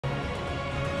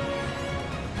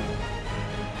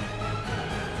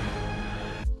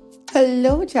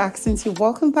Hello Jacksons,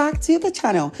 welcome back to the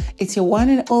channel. It's your one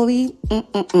and only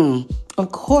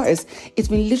Of course, it's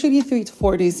been literally 3 to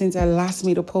 4 days since I last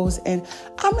made a post, and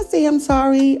I'm gonna say I'm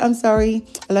sorry.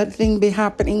 A lot of things been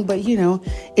happening, but you know,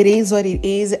 it is what it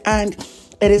is. And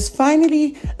it is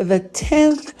finally the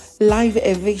 10th live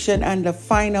eviction and the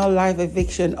final live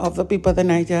eviction of the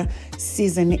Bbnaija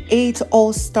Season 8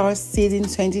 All-Star Season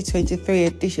 2023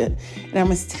 edition. And I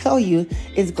must tell you,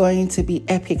 it's going to be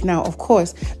epic. Now, of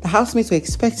course, the housemates were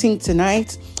expecting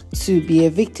tonight to be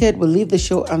evicted will leave the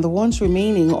show, and the one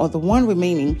remaining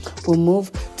will move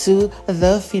to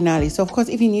the finale. So of course,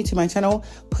 if you're new to my channel,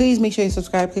 please make sure you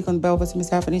subscribe, click on the bell button to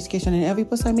miss out for notification and every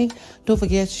post I make. Don't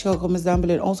forget to share comments down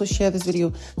below, and also share this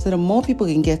video so that more people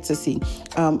can get to see.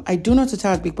 I do not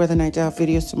attach Bbnaija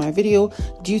videos to my video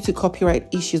due to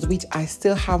copyright issues, which I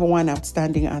still have one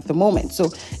outstanding at the moment. So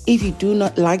if you do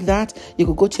not like that, you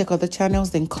could go check other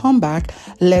channels, then come back,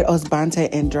 let us banter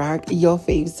and drag your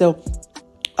faves. So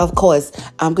of course,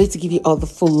 I'm going to give you all the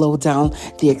full lowdown,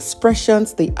 the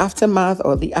expressions, the aftermath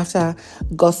or the after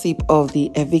gossip of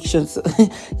the evictions.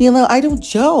 You know, I don't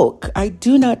joke. I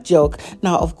do not joke.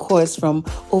 Now, of course, from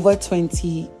over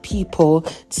 20 people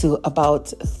to about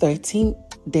 13,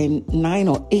 then 9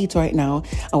 or 8 right now,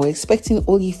 and we're expecting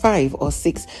only 5 or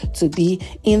 6 to be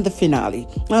in the finale.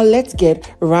 Now let's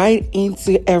get right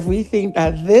into everything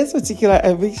that this particular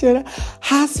eviction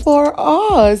has for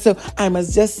us. So I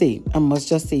must just say,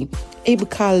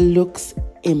 Ebuka looks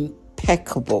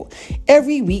impeccable.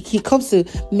 Every week he comes to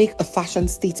make a fashion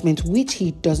statement, which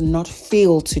he does not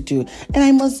fail to do. And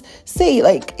I must say,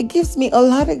 like, it gives me a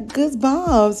lot of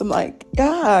goosebumps. I'm like,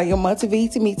 yeah, you're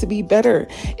motivating me to be better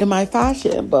in my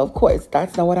fashion. But of course,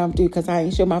 that's not what I'm doing because I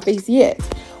ain't show my face yet,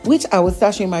 which I will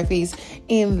start showing my face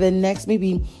in the next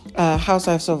maybe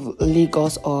Housewives of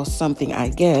Lagos or something, I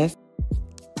guess.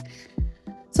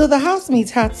 So the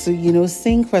housemates had to, you know,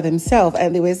 sing for themselves,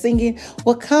 and they were singing,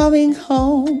 "We're coming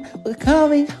home, we're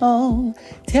coming home.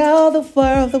 Tell the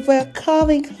world that we're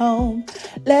coming home.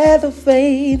 Let the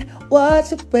rain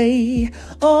wash away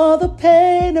all the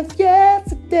pain of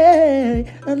yesterday.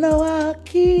 And now our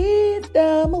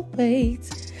kingdom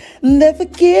awaits. They're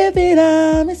forgiving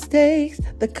our mistakes.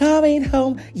 They're coming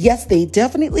home." Yes, they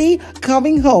definitely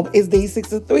coming home. It's day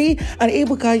 63, and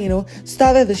Ebuka, you know,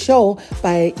 started the show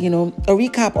by, you know, a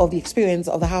recap of the experience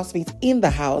of the housemates in the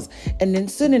house. And then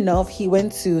soon enough, he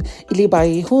went to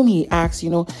Ilebaye, whom he asked, you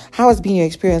know, how has been your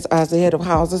experience as the head of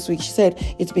house this week? She said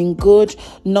it's been good,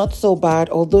 not so bad,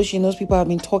 although she knows people have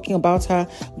been talking about her,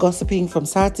 gossiping from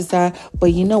side to side.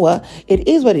 But you know what? It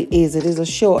is what it is. It is a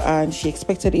show, and she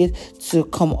expected it to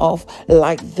come off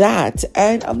like that.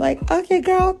 And I'm like, okay,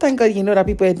 girl, thank God you know that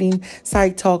people are doing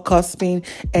side talk, gossiping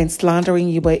and slandering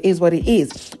you, but it is what it is.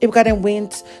 Ibuka then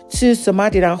went to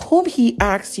Somadina, whom he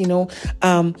asked, you know,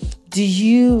 do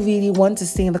you really want to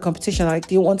stay in the competition? Like,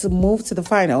 do you want to move to the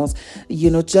finals, you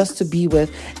know, just to be with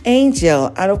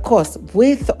Angel? And of course,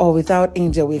 with or without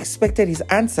Angel, we expected his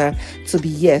answer to be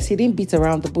yes. He didn't beat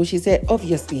around the bush. He said,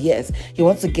 obviously, yes. He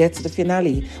wants to get to the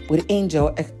finale with Angel,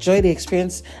 enjoy the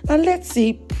experience, and let's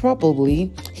see,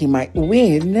 probably he might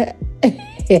win.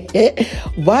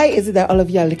 Why is it that all of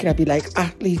you are looking at me like,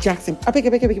 Lee Jackson?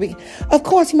 Of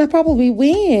course, he might probably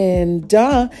win.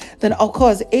 Duh. Then, of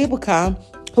course, Ebuka,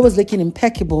 who was looking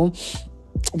impeccable,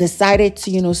 decided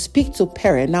to, you know, speak to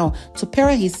Pere. Now, to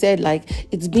Pere, he said, like,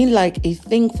 it's been like a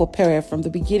thing for Pere from the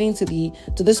beginning to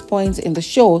this point in the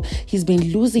show. He's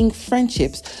been losing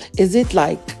friendships. Is it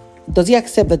like, does he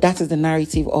accept that that is the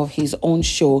narrative of his own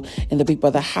show in the Big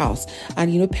Brother house?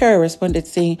 And, you know, Pere responded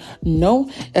saying, no,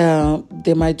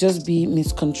 there might just be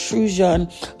misconstruction,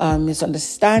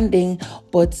 misunderstanding,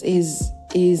 but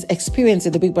his experience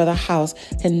in the Big Brother house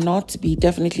cannot be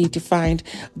definitely defined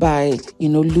by, you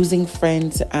know, losing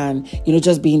friends and, you know,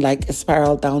 just being like a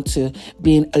spiral down to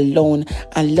being alone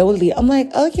and lonely. I'm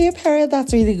like, okay, Pere,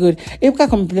 that's really good. Ebuka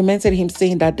complimented him,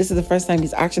 saying that this is the first time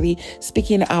he's actually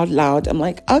speaking out loud. I'm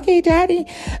like, okay, daddy.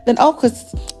 Then, of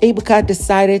course, Ebuka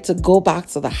decided to go back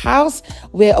to the house,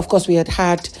 where, of course, we had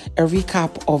a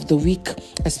recap of the week,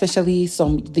 especially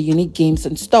the unique games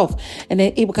and stuff. And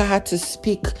then Ebuka had to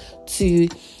speak to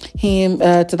him,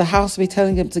 to the housemate,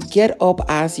 telling him to get up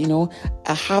as, you know,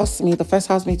 a housemate, the first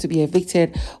housemate to be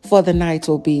evicted for the night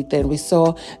will be. Then we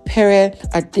saw Pere,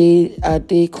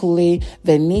 Adekunle,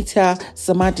 Venita,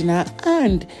 Somadina,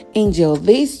 and Angel.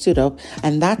 They stood up,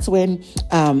 and that's when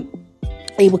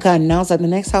Ebuka announced that the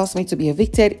next housemate to be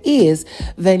evicted is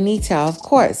Venita. Of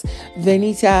course,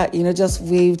 Venita, you know, just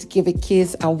waved, gave a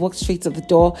kiss, and walked straight to the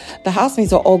door. The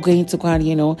housemates are all going to go and,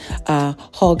 you know,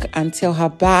 hug and tell her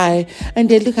bye. And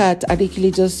they look at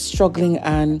Adekunle just struggling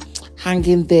and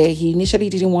hanging there. He initially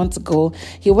didn't want to go.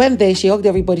 He went there, she hugged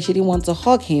everybody, she didn't want to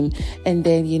hug him. And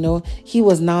then, you know, he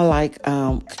was now like,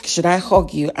 should I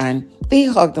hug you? And they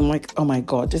hugged him. Like, oh my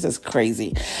God, this is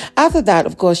crazy. After that,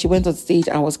 of course, she went on stage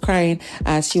and was crying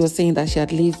as she was saying that she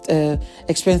had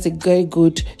experienced a very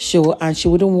good show and she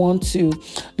wouldn't want to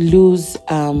lose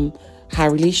her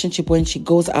relationship when she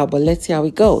goes out. But let's see how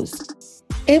it goes.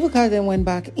 Ebuka then went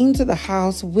back into the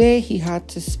house where he had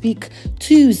to speak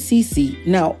to CeeC.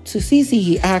 Now, to CeeC,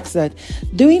 he asked that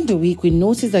during the week, we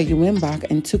noticed that you went back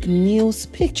and took Neil's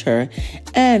picture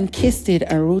and kissed it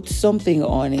and wrote something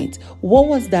on it. What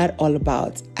was that all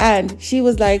about? And she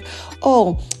was like,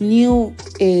 oh, Neil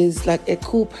is like a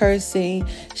cool person.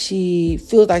 She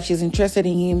feels like she's interested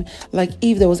in him. Like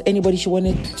if there was anybody she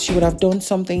wanted, she would have done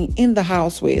something in the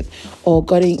house with or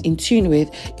gotten in tune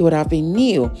with, it would have been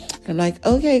Neil. And I'm like,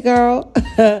 okay, girl.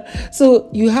 So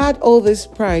you had all this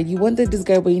pride. You wanted this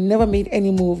guy, but you never made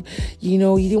any move. You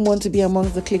know, you didn't want to be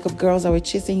amongst the clique of girls that were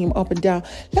chasing him up and down.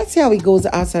 Let's see how he goes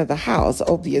outside the house,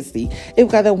 obviously.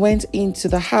 Ebuka then went into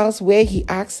the house where he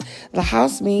asked the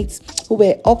housemates who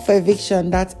were up for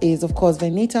eviction, that is, of course,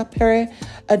 Venita, Pere,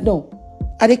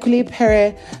 Adekunle,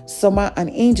 Pere, Summer, and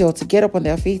Angel to get up on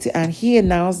their feet, and he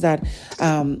announced that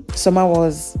Summer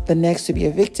was the next to be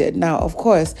evicted. Now, of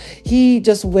course, he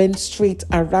just went straight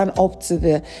and ran up to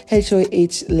the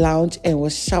HOH lounge and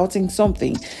was shouting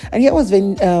something. And here was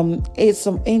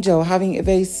some Angel having a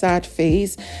very sad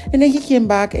face, and then he came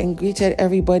back and greeted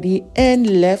everybody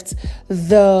and left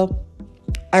the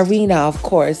arena, of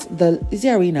course, the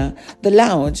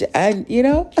lounge. And you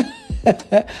know,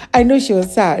 I know she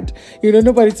was sad. You know,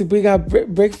 nobody to bring her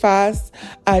breakfast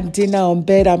and dinner on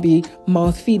bed and be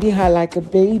mouth feeding her like a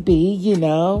baby, you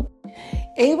know.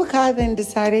 Ebuka then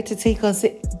decided to take us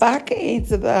back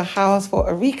into the house for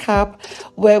a recap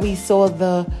where we saw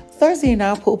the Thursday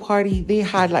night pool party. They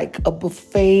had like a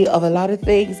buffet of a lot of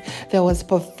things. There was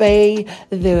buffet,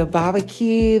 there were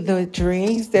barbecue, there were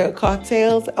drinks, there were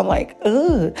cocktails. I'm like,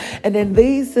 ugh. And then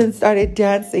they started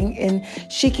dancing in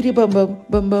shikity bum bum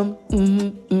bum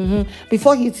bum.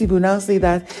 Before YouTube will now say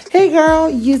that, hey girl,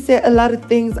 you said a lot of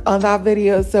things on that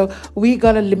video, so we're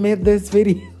gonna limit this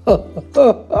video.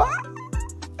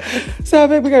 So I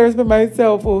think we can respect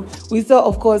myself. We saw,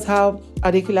 of course, how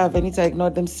Adekunle and Venita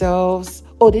ignored themselves.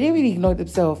 Oh, they didn't really ignore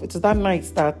themselves. It was that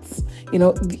night that, you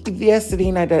know, yesterday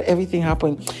night that everything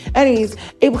happened. Anyways,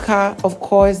 Ebuka, of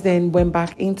course, then went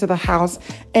back into the house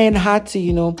and had to,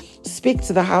 you know, speak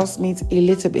to the housemates a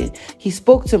little bit. He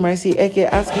spoke to Mercy Eke,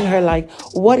 asking her, like,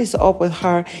 what is up with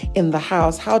her in the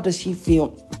house? How does she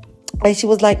feel? And she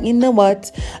was like, you know what?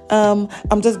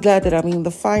 I'm just glad that I'm in the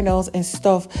finals and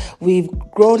stuff. We've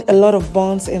grown a lot of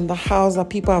bonds in the house that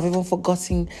people have even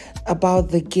forgotten about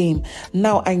the game.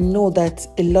 Now I know that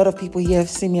a lot of people here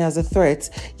see me as a threat.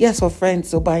 Yes, we're friends,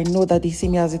 so but I know that they see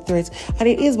me as a threat. And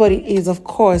it is what it is, of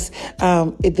course.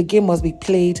 The game must be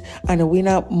played and a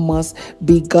winner must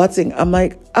be gotten. I'm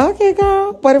like, okay,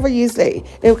 girl, whatever you say.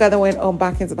 Ebuka then went on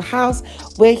back into the house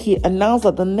where he announced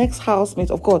that the next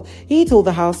housemate, of course, he told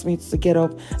the housemates to get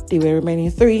up. They were remaining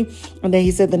 3, and then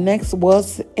he said the next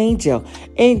was Angel.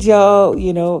 Angel,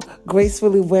 you know,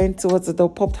 gracefully went towards the door,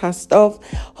 popped her stuff,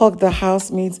 hugged the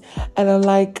housemates, and I'm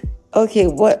like, okay,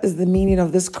 what is the meaning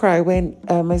of this cry? When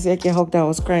Mercy hugged her, I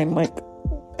was crying. I'm like,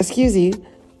 excuse you,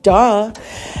 duh.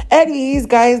 Anyways,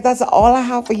 guys, that's all I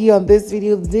have for you on this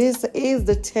video. This is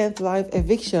the 10th live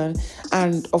eviction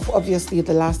and obviously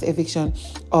the last eviction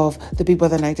of the Big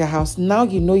Brother Naija house. Now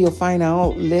you know your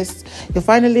final list. Your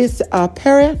finalists are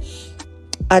Pere,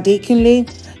 Adekunle,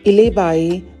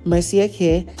 Ilebaye, Mercy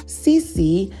Eke,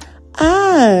 CeeC,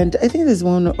 and I think there's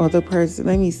one other person.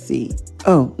 Let me see.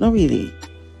 Oh, not really.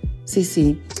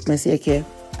 CeeC, Mercy Eke,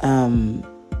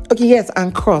 okay, yes,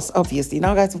 and Cross, obviously.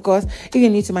 Now, guys, of course, if you're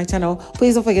new to my channel,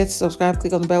 please don't forget to subscribe,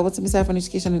 click on the bell, what's to miss out for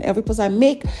notification in every post I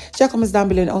make. Share comments down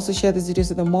below and also share this video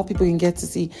so that more people can get to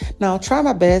see. Now, I'll try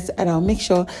my best and I'll make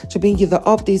sure to bring you the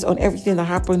updates on everything that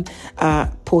happened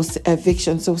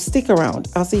post-eviction. So stick around.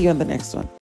 I'll see you on the next one.